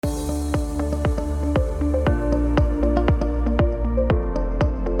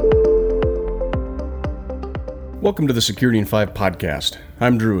Welcome to the Security in 5 podcast.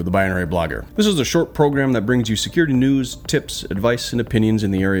 I'm Drew, the binary blogger. This is a short program that brings you security news, tips, advice, and opinions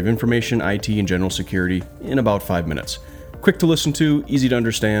in the area of information, IT, and general security in about 5 minutes. Quick to listen to, easy to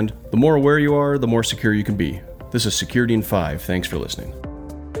understand. The more aware you are, the more secure you can be. This is Security in 5. Thanks for listening.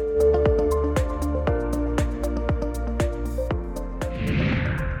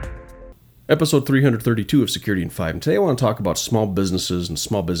 Episode 332 of Security in 5. And today I want to talk about small businesses and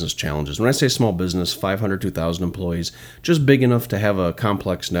small business challenges. When I say small business, 500 to 1,000 employees, just big enough to have a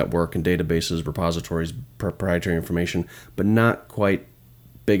complex network and databases, repositories, proprietary information, but not quite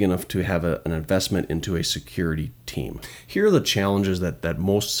big enough to have an investment into a security team. Here are the challenges that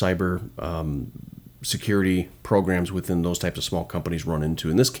most cyber security programs within those types of small companies run into.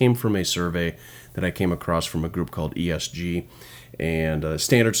 And this came from a survey that I came across from a group called ESG and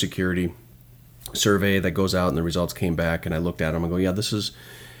Standard Security survey that goes out, and the results came back, and I looked at them and go, yeah, this is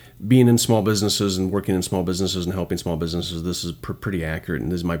being in small businesses and working in small businesses and helping small businesses. This is pretty accurate,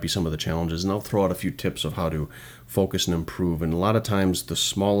 and this might be some of the challenges. And I'll throw out a few tips of how to focus and improve. And a lot of times the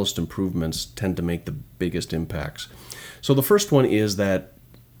smallest improvements tend to make the biggest impacts. So the first one is that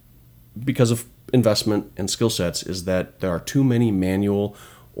because of investment and skill sets is that there are too many manual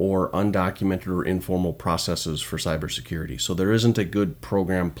or undocumented or informal processes for cybersecurity. So there isn't a good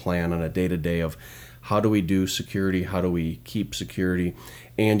program plan on a day-to-day of how do we do security, how do we keep security,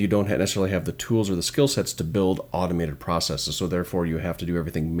 and you don't necessarily have the tools or the skill sets to build automated processes. So therefore you have to do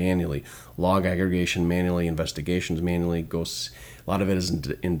everything manually. Log aggregation manually, investigations manually. A lot of it is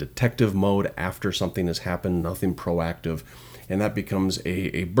in detective mode after something has happened, nothing proactive. And that becomes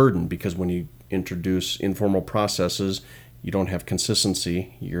a burden because when you introduce informal processes, you don't have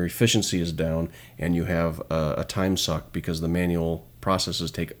consistency, your efficiency is down, and you have a time suck because the manual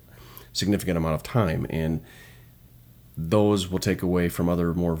processes take a significant amount of time, and those will take away from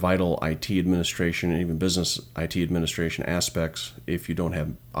other more vital IT administration and even business IT administration aspects if you don't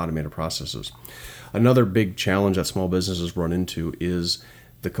have automated processes. Another big challenge that small businesses run into is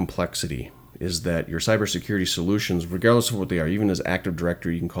the complexity. Is that your cybersecurity solutions, regardless of what they are, even as Active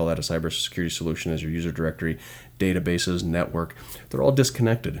Directory, you can call that a cybersecurity solution as your user directory, databases, network, they're all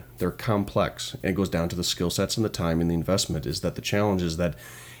disconnected. They're complex. And it goes down to the skill sets and the time and the investment is that the challenge is that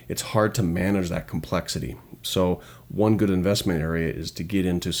it's hard to manage that complexity. So one good investment area is to get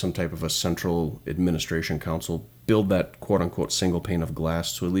into some type of a central administration council, build that quote-unquote single pane of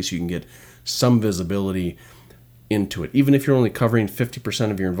glass so at least you can get some visibility into it. Even if you're only covering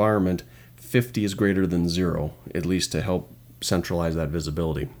 50% of your environment, 50 is greater than 0, at least to help centralize that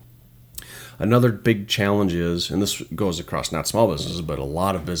visibility. Another big challenge is, and this goes across not small businesses, but a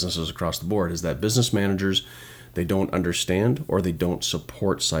lot of businesses across the board, is that business managers, they don't understand or they don't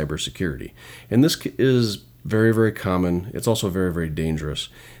support cybersecurity. And this is very, very common. It's also very, very dangerous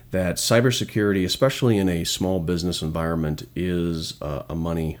that cybersecurity, especially in a small business environment, is a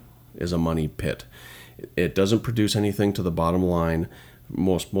money pit. It doesn't produce anything to the bottom line,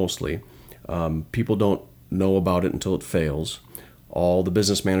 mostly. People don't know about it until it fails. All the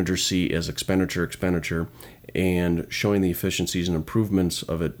business managers see is expenditure, and showing the efficiencies and improvements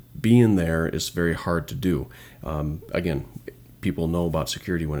of it being there is very hard to do. Again, people know about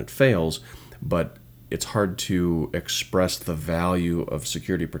security when it fails, but it's hard to express the value of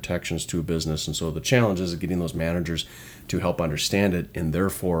security protections to a business. And so the challenge is getting those managers to help understand it, and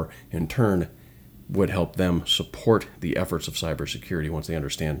therefore, in turn, would help them support the efforts of cybersecurity once they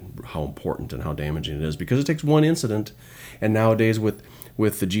understand how important and how damaging it is. Because it takes one incident, and nowadays with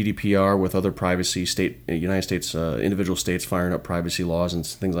the GDPR, with other privacy, United States, individual states firing up privacy laws and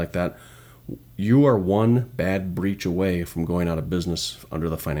things like that, you are one bad breach away from going out of business under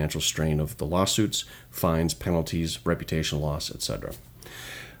the financial strain of the lawsuits, fines, penalties, reputation loss, etc.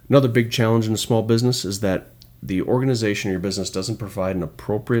 Another big challenge in a small business is that the organization or your business doesn't provide an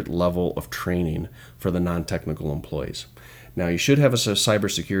appropriate level of training for the non-technical employees. Now, you should have a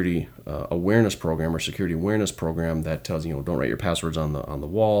cybersecurity awareness program or security awareness program that tells you, don't write your passwords on the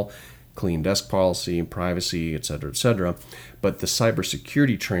wall, clean desk policy, privacy, et cetera. But the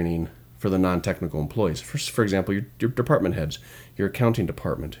cybersecurity training for the non-technical employees, for example, your department heads, your accounting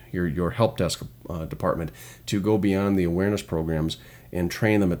department, your help desk department, to go beyond the awareness programs and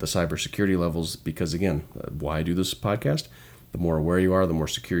train them at the cybersecurity levels, because again, why I do this podcast? The more aware you are, the more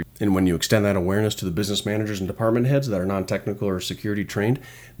secure. And when you extend that awareness to the business managers and department heads that are non-technical or security trained,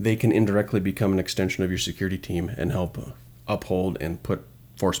 they can indirectly become an extension of your security team and help uphold and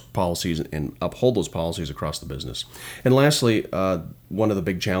force policies and uphold those policies across the business. And lastly, one of the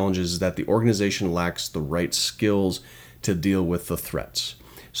big challenges is that the organization lacks the right skills to deal with the threats.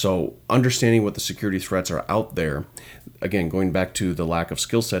 So understanding what the security threats are out there, again, going back to the lack of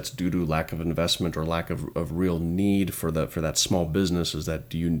skill sets due to lack of investment or lack of real need for that small business, is that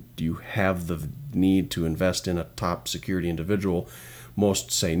do you have the need to invest in a top security individual?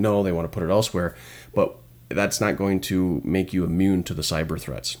 Most say no, they want to put it elsewhere, but that's not going to make you immune to the cyber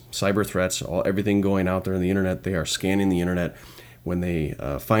threats. Cyber threats, everything going out there on the internet, they are scanning the internet. When they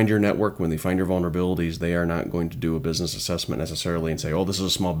find your network, when they find your vulnerabilities, they are not going to do a business assessment necessarily and say, oh, this is a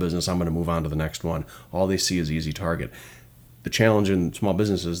small business, I'm going to move on to the next one. All they see is easy target. The challenge in small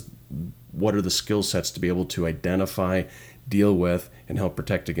business is, what are the skill sets to be able to identify, deal with, and help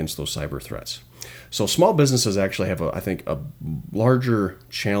protect against those cyber threats? So small businesses actually have, I think, a larger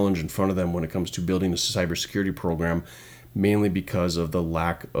challenge in front of them when it comes to building a cybersecurity program, mainly because of the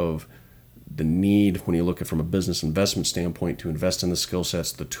lack of the need, when you look at it from a business investment standpoint, to invest in the skill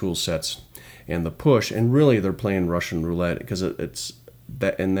sets, the tool sets, and the push. And really, they're playing Russian roulette, because it's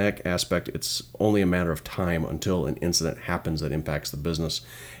that in that aspect, it's only a matter of time until an incident happens that impacts the business.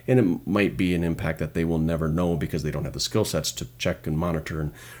 And it might be an impact that they will never know because they don't have the skill sets to check and monitor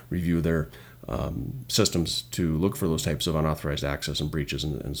and review their systems to look for those types of unauthorized access and breaches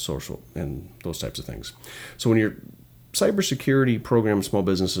and social and those types of things. So when you're cybersecurity program, small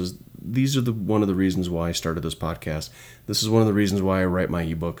businesses, these are one of the reasons why I started this podcast. This is one of the reasons why I write my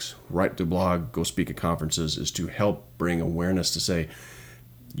ebooks, write the blog, go speak at conferences, is to help bring awareness to say,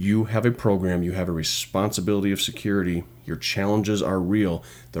 you have a program, you have a responsibility of security, your challenges are real,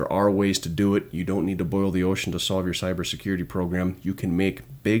 there are ways to do it, you don't need to boil the ocean to solve your cybersecurity program, you can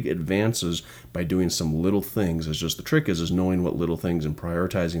make big advances by doing some little things. It's just the trick is knowing what little things and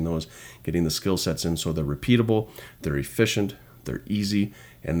prioritizing those, getting the skill sets in so they're repeatable, they're efficient, they're easy,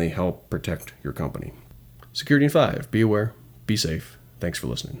 and they help protect your company. Security in 5, be aware, be safe. Thanks for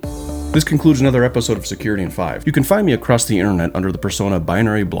listening. This concludes another episode of Security in 5. You can find me across the internet under the persona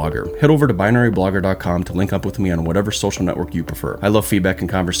Binary Blogger. Head over to binaryblogger.com to link up with me on whatever social network you prefer. I love feedback and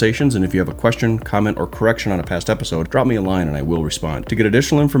conversations, and if you have a question, comment, or correction on a past episode, drop me a line and I will respond. To get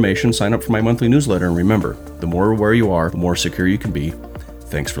additional information, sign up for my monthly newsletter, and remember, the more aware you are, the more secure you can be.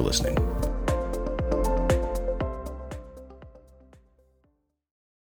 Thanks for listening.